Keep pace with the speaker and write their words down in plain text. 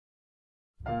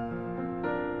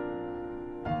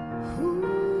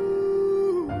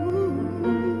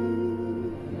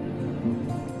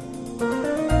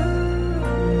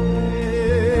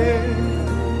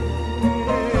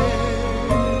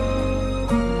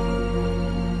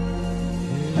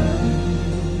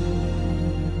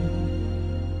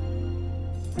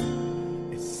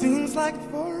Like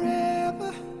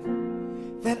forever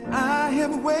that I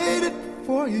have waited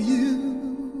for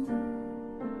you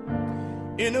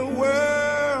in a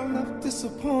world of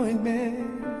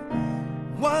disappointment.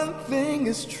 One thing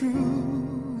is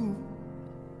true,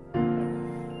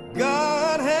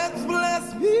 God has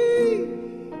blessed me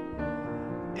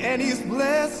and He's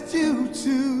blessed you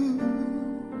too.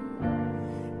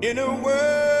 In a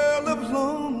world of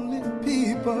lonely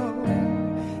people,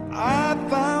 I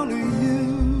found you.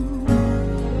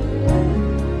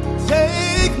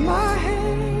 Take my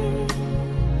hand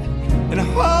and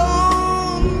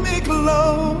hold me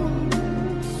close,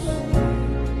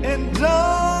 and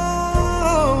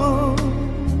don't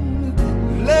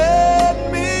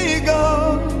let me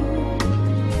go.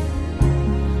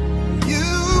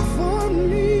 You for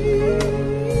me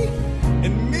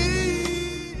and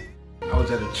me. I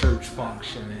was at a church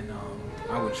function and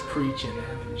I was preaching,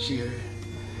 and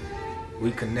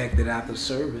we connected after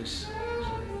service.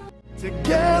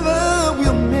 Together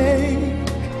we'll make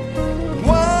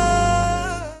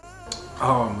one.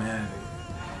 Oh man,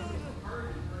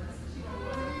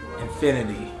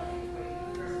 infinity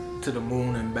to the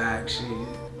moon and back. She's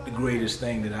the greatest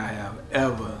thing that I have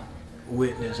ever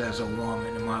witnessed as a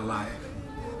woman in my life.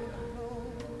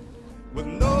 With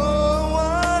no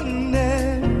one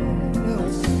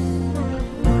else.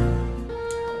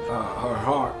 Her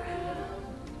heart,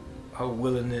 her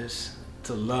willingness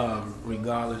to love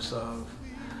regardless of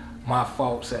my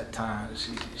faults at times.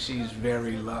 She's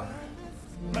very loving.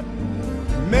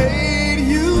 Made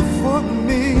you for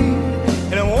me.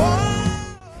 And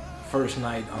first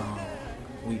night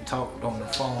we talked on the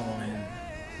phone and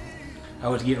I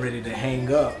was getting ready to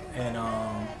hang up, and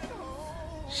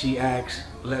she asked,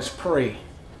 let's pray.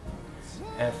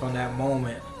 And from that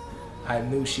moment I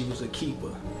knew she was a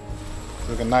keeper.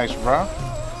 Looking nice, bro.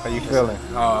 How you feeling?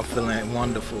 Oh, I'm feeling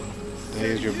wonderful.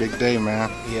 Today is your big day,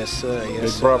 man. Yes, sir.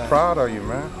 Yes, big bro, sir. proud of you,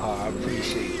 man. Oh, I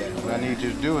appreciate that. What I need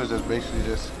you to do is just basically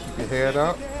just keep your head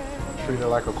up, treat her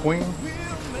like a queen.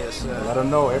 Yes, sir. Let her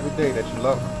know every day that you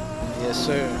love her. Yes,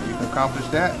 sir. You can accomplish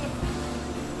that.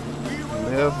 You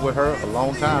live with her a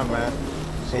long time, man.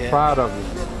 So proud of you.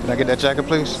 Can I get that jacket,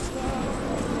 please?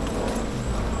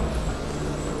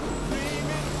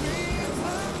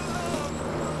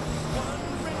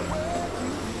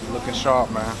 Looking sharp,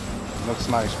 man. Looks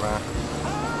nice, man.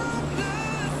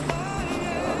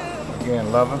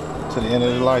 Again, love her to the end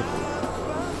of your life.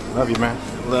 Love you, man.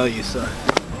 Love you, son.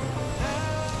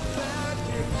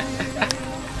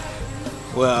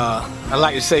 Well, I'd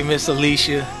like to say, Miss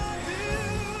Alicia,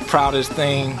 proudest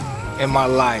thing in my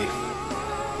life.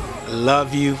 I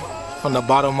love you from the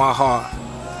bottom of my heart.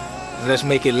 Let's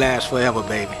make it last forever,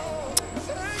 baby.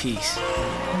 Peace.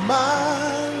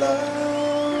 my love.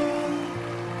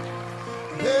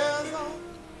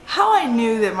 How I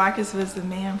knew that Marcus was the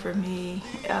man for me,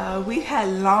 we had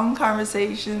long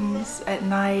conversations at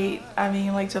night, I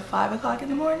mean like till 5 o'clock in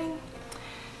the morning,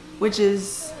 which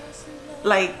is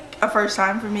like a first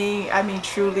time for me. I mean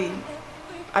truly,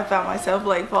 I found myself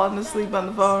like falling asleep on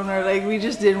the phone, or like we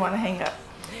just didn't want to hang up.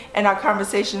 And our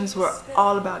conversations were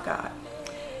all about God.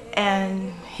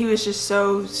 And he was just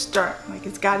so stern, like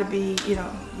it's got to be, you know,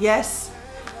 yes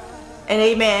and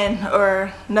amen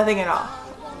or nothing at all.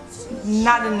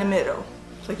 Not in the middle.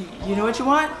 Like, you know what you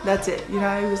want? That's it. You know,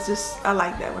 it was just, I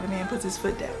like that when a man puts his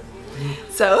foot down.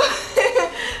 So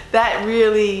that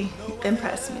really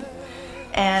impressed me.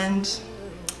 And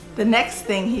the next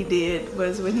thing he did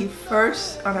was when he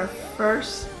on our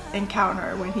first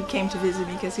encounter, when he came to visit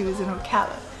me because he was in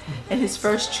Ocala, and his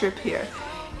first trip here,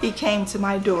 he came to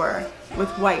my door with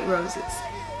white roses.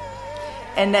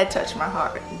 And that touched my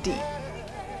heart deep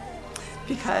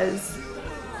because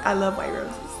I love white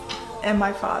roses. And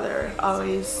my father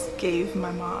always gave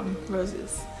my mom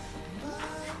roses.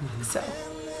 So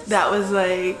that was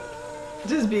like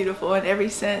just beautiful. And ever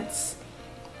since,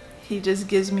 he just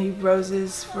gives me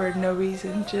roses for no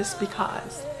reason, just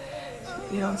because.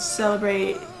 You know,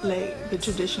 celebrate like the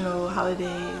traditional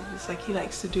holidays. It's like he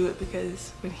likes to do it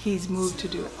because when he's moved to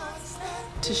do it,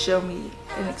 to show me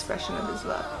an expression of his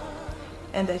love.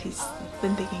 And that he's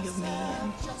been thinking of me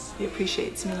and he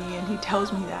appreciates me and he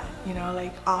tells me that, you know,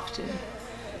 like often.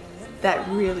 That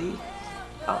really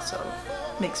also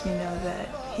makes me know that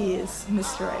he is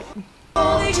Mr. Wright.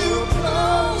 Hold you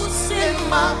close in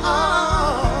my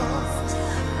arms.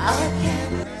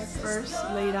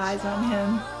 eyes on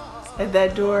him at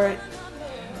that door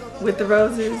with the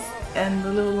roses and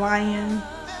the little lion.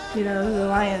 You know, the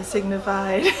lion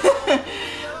signified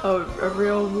a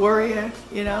real warrior,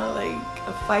 you know, like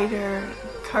a fighter,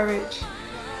 courage.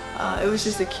 It was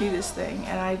just the cutest thing,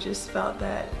 and I just felt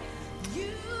that,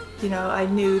 you know, I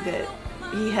knew that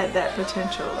he had that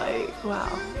potential, like, wow,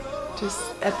 just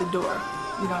at the door,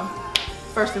 you know.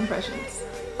 First impressions,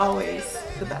 always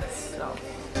the best, so.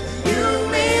 You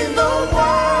mean the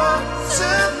world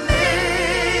to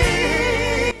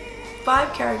me.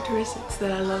 5 characteristics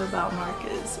that I love about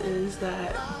Marcus is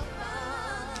that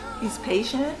he's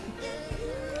patient,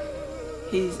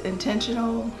 he's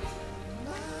intentional,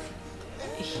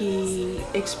 he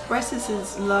expresses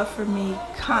his love for me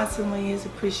constantly, his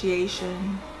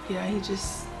appreciation. You know, he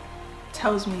just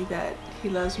tells me that he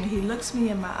loves me. He looks me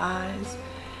in my eyes,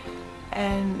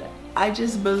 and I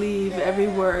just believe every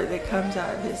word that comes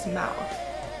out of his mouth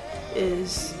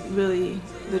is really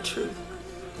the truth.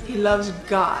 He loves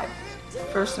God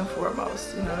first and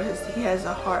foremost. You know, he has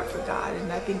a heart for God,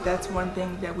 and I think that's one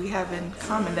thing that we have in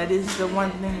common. That is the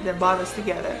one thing that brought us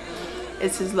together.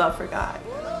 It's his love for God.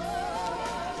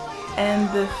 And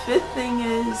the 5th thing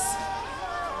is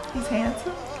he's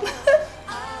handsome.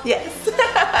 Yes.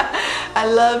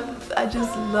 I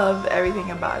just love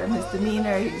everything about him. His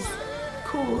demeanor, he's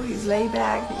cool, he's laid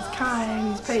back, he's kind,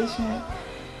 he's patient.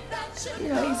 You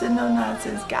know, he's a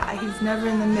no-nonsense guy. He's never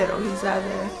in the middle. He's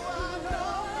either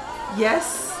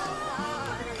yes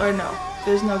or no.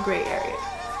 There's no gray area.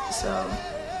 So,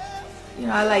 you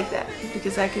know, I like that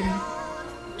because I can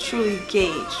truly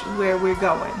gauge where we're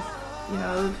going. You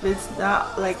know, if it's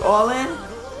not like all in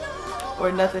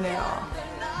or nothing at all.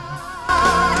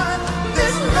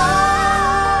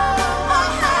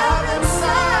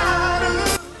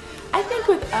 I think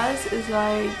with us is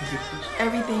like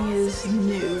everything is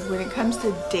new when it comes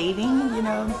to dating. You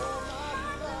know,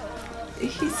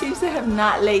 he seems to have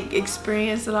not like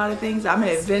experienced a lot of things. I'm an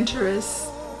adventurous,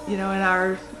 you know, in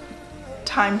our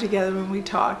time together when we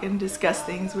talk and discuss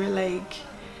things, we're like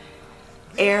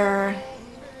air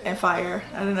and fire.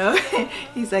 I don't know.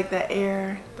 He's like the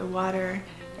air, the water,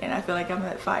 and I feel like I'm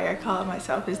that fire. I call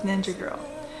myself his ninja girl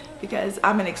because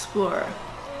I'm an explorer.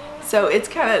 So it's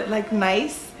kind of like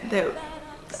nice that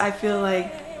I feel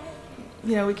like,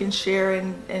 you know, we can share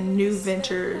in new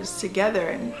ventures together,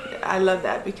 and I love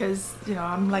that because, you know,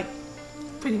 I'm like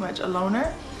pretty much a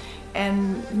loner,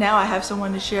 and now I have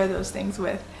someone to share those things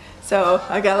with. So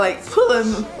I gotta like pull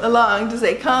him along to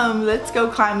say, come, let's go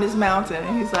climb this mountain.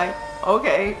 And he's like,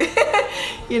 okay,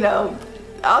 you know,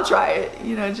 I'll try it,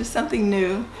 you know, just something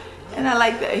new. And I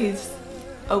like that he's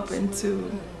open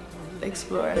to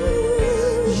explore.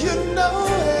 You know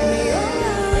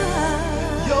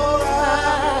your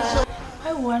eyes.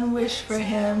 My one wish for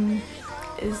him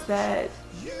is that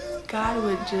God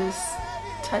would just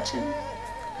touch him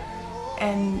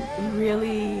and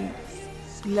really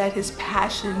let his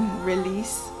passion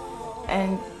release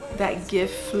and that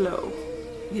gift flow,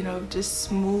 you know, just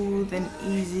smooth and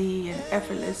easy and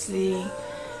effortlessly,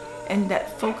 and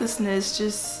that focusedness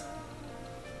just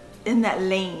in that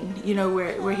lane, you know,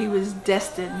 where he was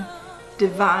destined,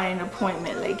 divine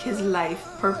appointment, like his life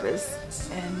purpose.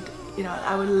 And you know,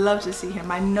 I would love to see him.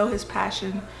 I know his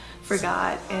passion for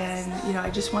God, and you know,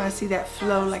 I just want to see that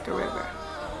flow like a river,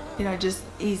 you know, just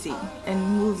easy and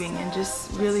moving and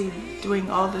just really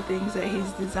doing all the things that he's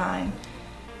designed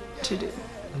to do.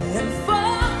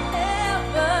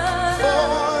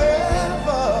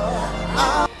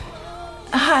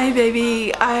 Hi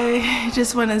baby, I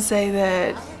just want to say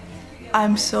that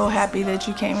I'm so happy that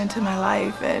you came into my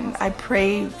life, and I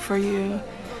prayed for you.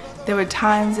 There were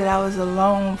times that I was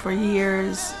alone for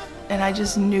years, and I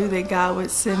just knew that God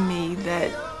would send me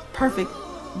that perfect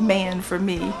man for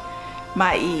me,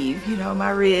 my Eve, you know,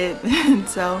 my rib. And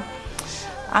so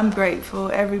I'm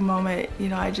grateful every moment. You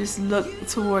know, I just look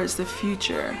towards the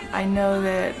future. I know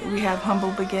that we have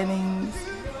humble beginnings,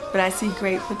 but I see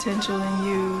great potential in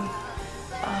you.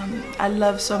 I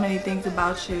love so many things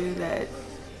about you that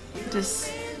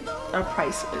just are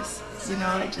priceless. You know,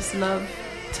 I just love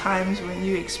times when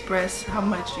you express how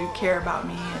much you care about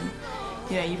me, and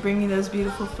you know, you bring me those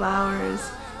beautiful flowers.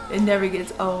 It never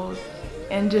gets old,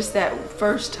 and just that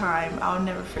first time I'll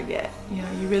never forget. You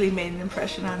know, you really made an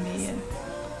impression on me,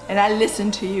 and I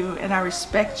listen to you, and I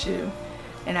respect you,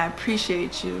 and I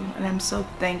appreciate you, and I'm so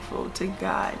thankful to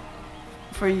God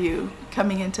for you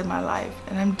coming into my life,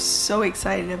 and I'm so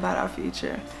excited about our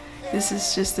future. This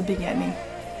is just the beginning.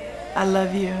 I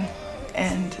love you,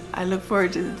 and I look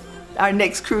forward to our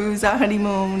next cruise, our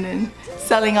honeymoon, and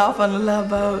sailing off on the love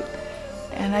boat.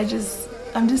 And I'm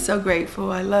just so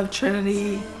grateful. I love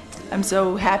Trinity. I'm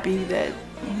so happy that,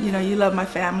 you know, you love my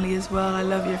family as well. I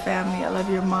love your family. I love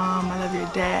your mom. I love your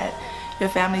dad. Your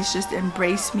family's just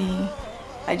embraced me.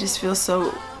 I just feel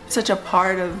such a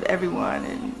part of everyone,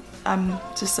 and I'm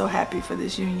just so happy for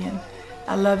this union.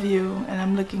 I love you, and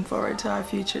I'm looking forward to our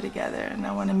future together, and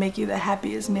I want to make you the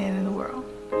happiest man in the world.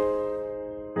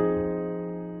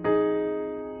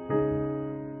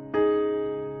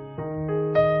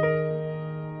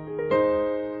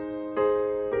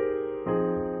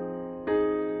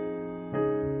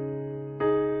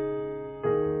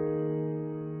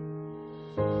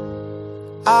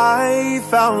 I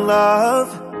found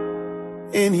love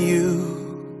in you,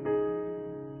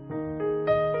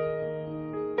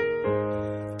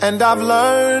 and I've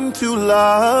learned to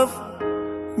love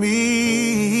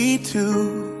me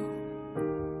too.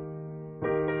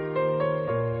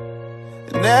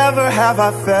 Never have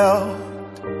I felt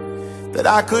that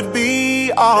I could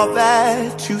be all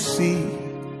that you see.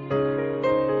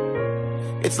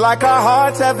 It's like our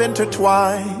hearts have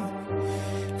intertwined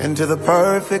into the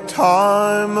perfect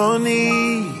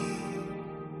harmony.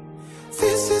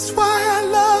 This is why I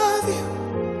love you.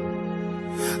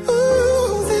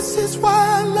 Ooh, this is why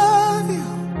I love you.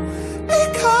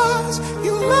 Because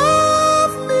you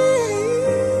love me.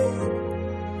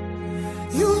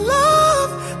 You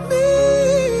love me.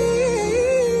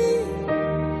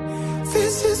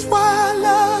 This is why I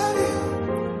love you.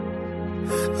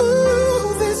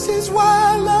 Ooh, this is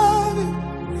why I love you.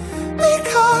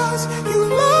 Because you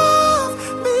love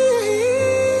me.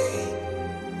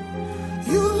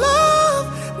 You love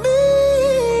me.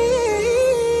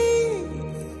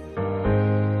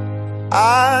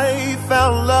 I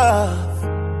found love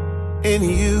in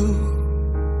you,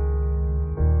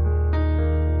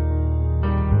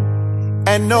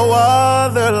 and no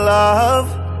other love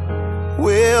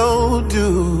will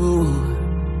do.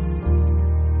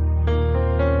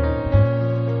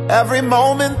 Every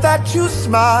moment that you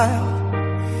smile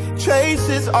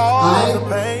chases all the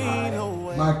pain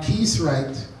away. Marquise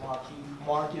Wright.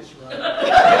 Marcus Wright.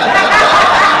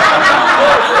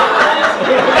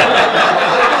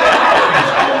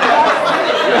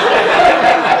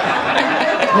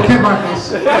 Okay,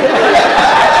 Marcus.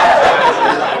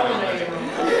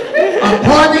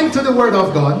 According to the word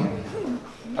of God.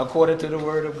 According to the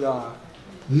word of God.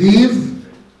 Leave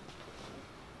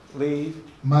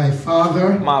my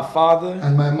father my father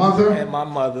and my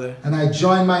mother, and I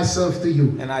join myself to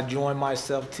you. And I join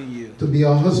myself to you. To be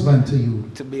a husband to you.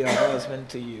 To be a husband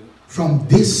to you. From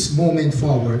this moment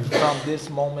forward. From this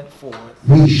moment forward.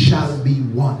 We shall be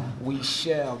one. We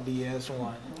shall be as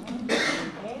one.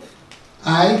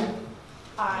 I,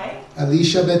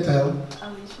 Alicia Bethel,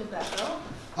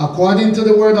 according to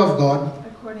the word of God,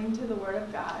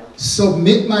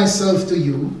 submit myself to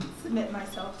you.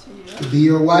 To be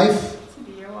your wife,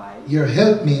 your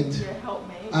helpmate,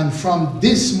 and from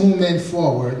this moment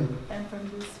forward,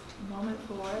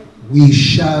 we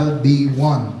shall be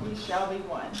one.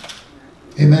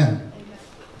 Amen.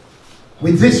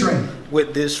 With this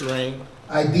ring,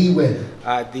 I thee wed.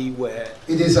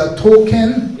 It is a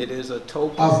token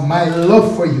of my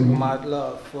love for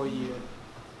you.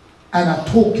 And a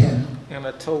token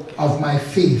of my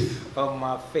faith.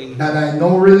 That I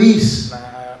now release.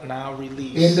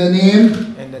 In the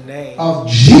name of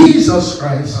Jesus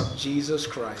Christ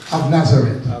of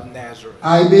Nazareth.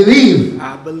 I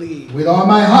believe with all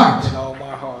my heart.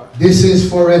 This is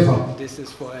forever.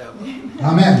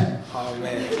 Amen.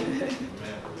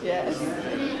 Yes.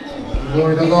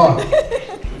 Glory to God.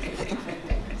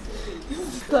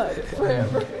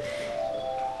 Forever.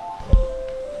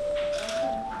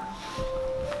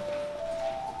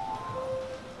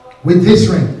 With this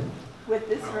ring.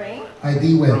 I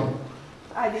thee wed.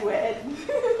 I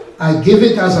give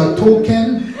it as a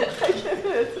token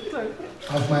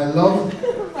of my love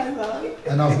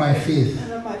and of my faith.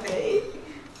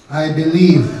 I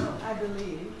believe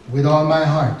with all my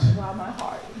heart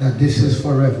that this is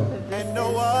forever. And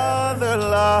no other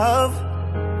love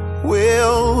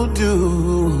will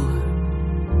do.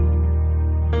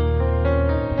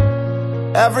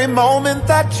 Every moment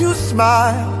that you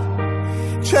smile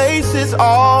chases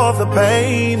all the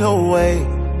pain away.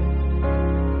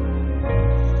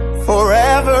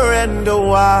 Forever and a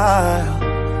while,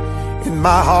 in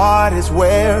my heart is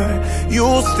where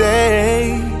you'll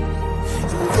stay.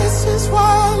 And this is why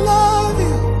I love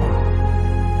you.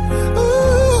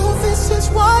 Ooh, this is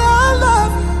why I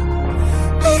love you.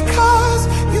 Because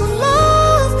you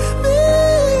love me.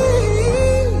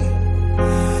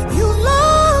 You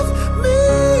love me.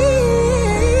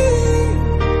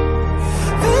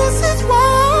 This is why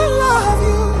I love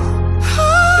you.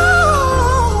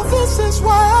 Oh, this is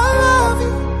why I love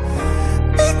you.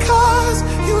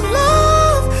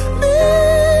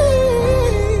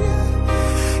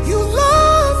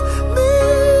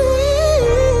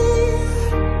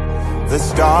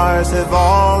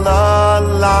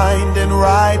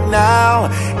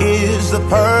 is the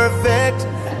perfect.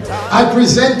 I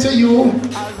present to you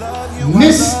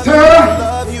Mr.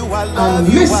 and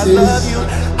Mrs.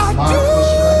 Marcus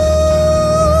Wright.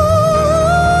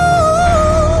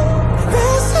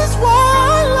 This is why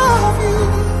I love you.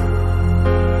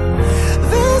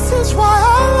 This is why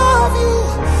I love you.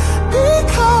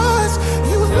 Because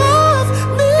you love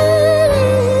me.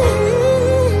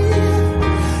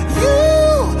 You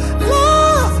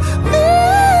love me.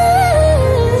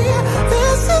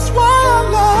 This is why I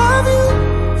love you.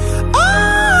 Oh,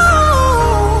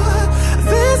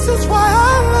 this is why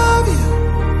I love you.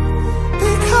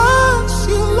 Because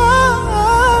you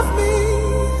love me.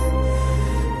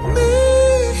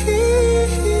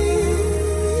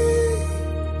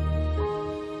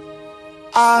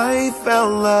 I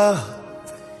found love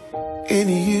in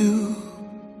you,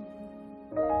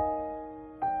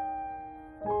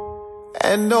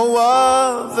 and no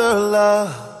other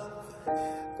love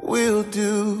will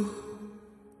do.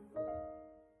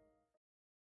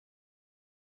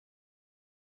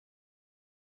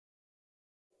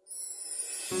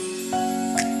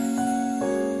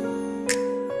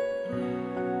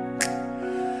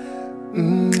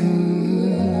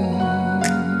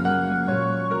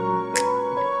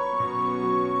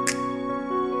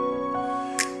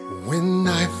 When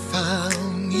I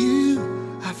found you,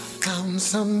 I found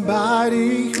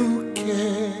somebody who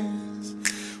cares.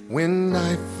 When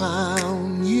I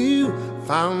found you,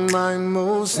 found my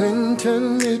most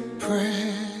intimate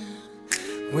prayer.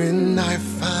 When I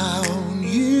found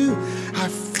you, I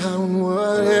found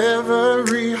what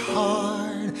every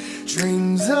heart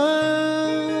dreams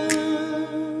of.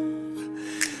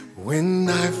 When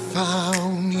I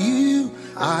found you,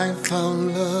 I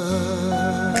found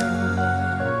love.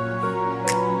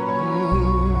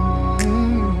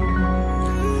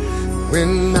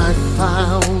 When I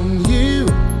found you,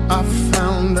 I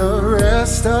found the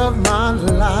rest of my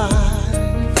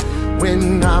life.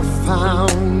 When I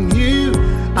found you,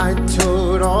 I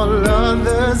told all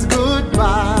others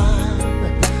goodbye.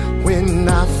 When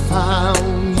I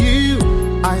found you,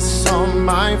 I saw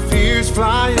my fears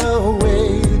fly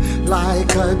away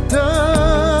like a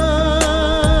dove.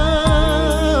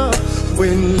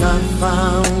 When I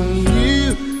found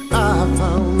you, I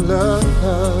found love.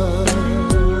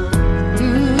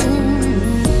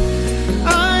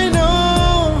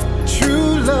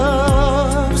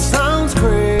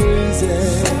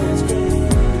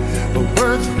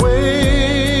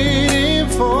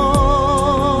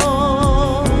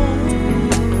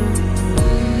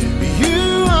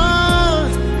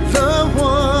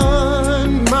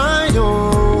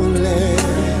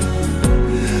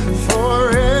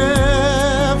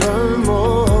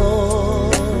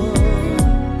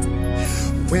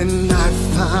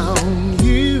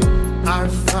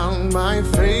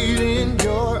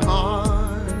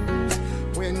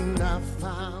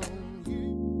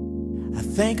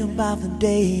 Think about the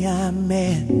day I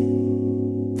met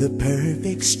the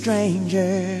perfect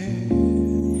stranger.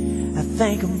 I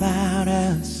think about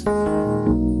us,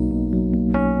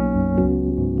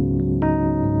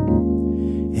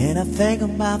 and I think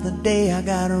about the day I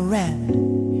got wrapped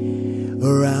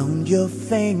around your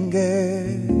finger.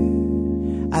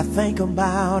 I think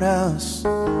about us.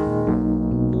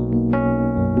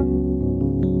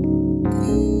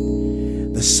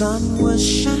 The sun was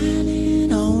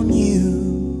shining on you.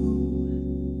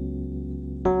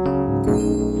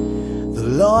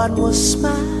 The Lord was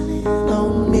smiling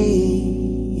on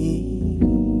me,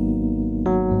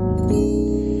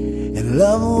 and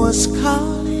love was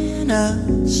calling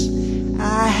us.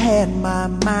 I had my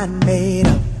mind made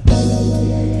up,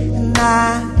 and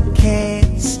I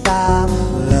can't stop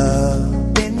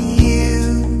loving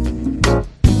you.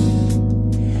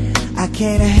 I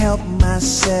can't help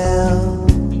myself,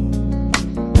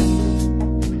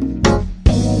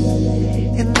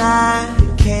 and I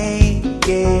can't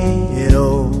get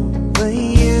over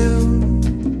you.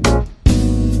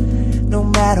 No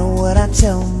matter what I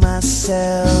tell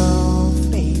myself,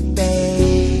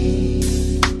 baby,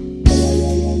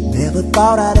 never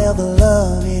thought I'd ever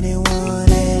love anyone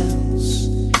else.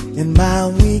 In my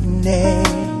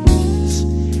weakness,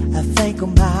 I think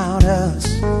about us,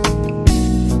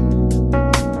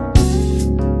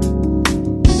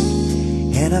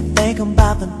 and I think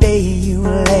about the day you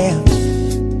left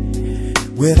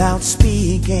without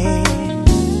speaking.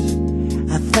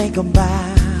 I think about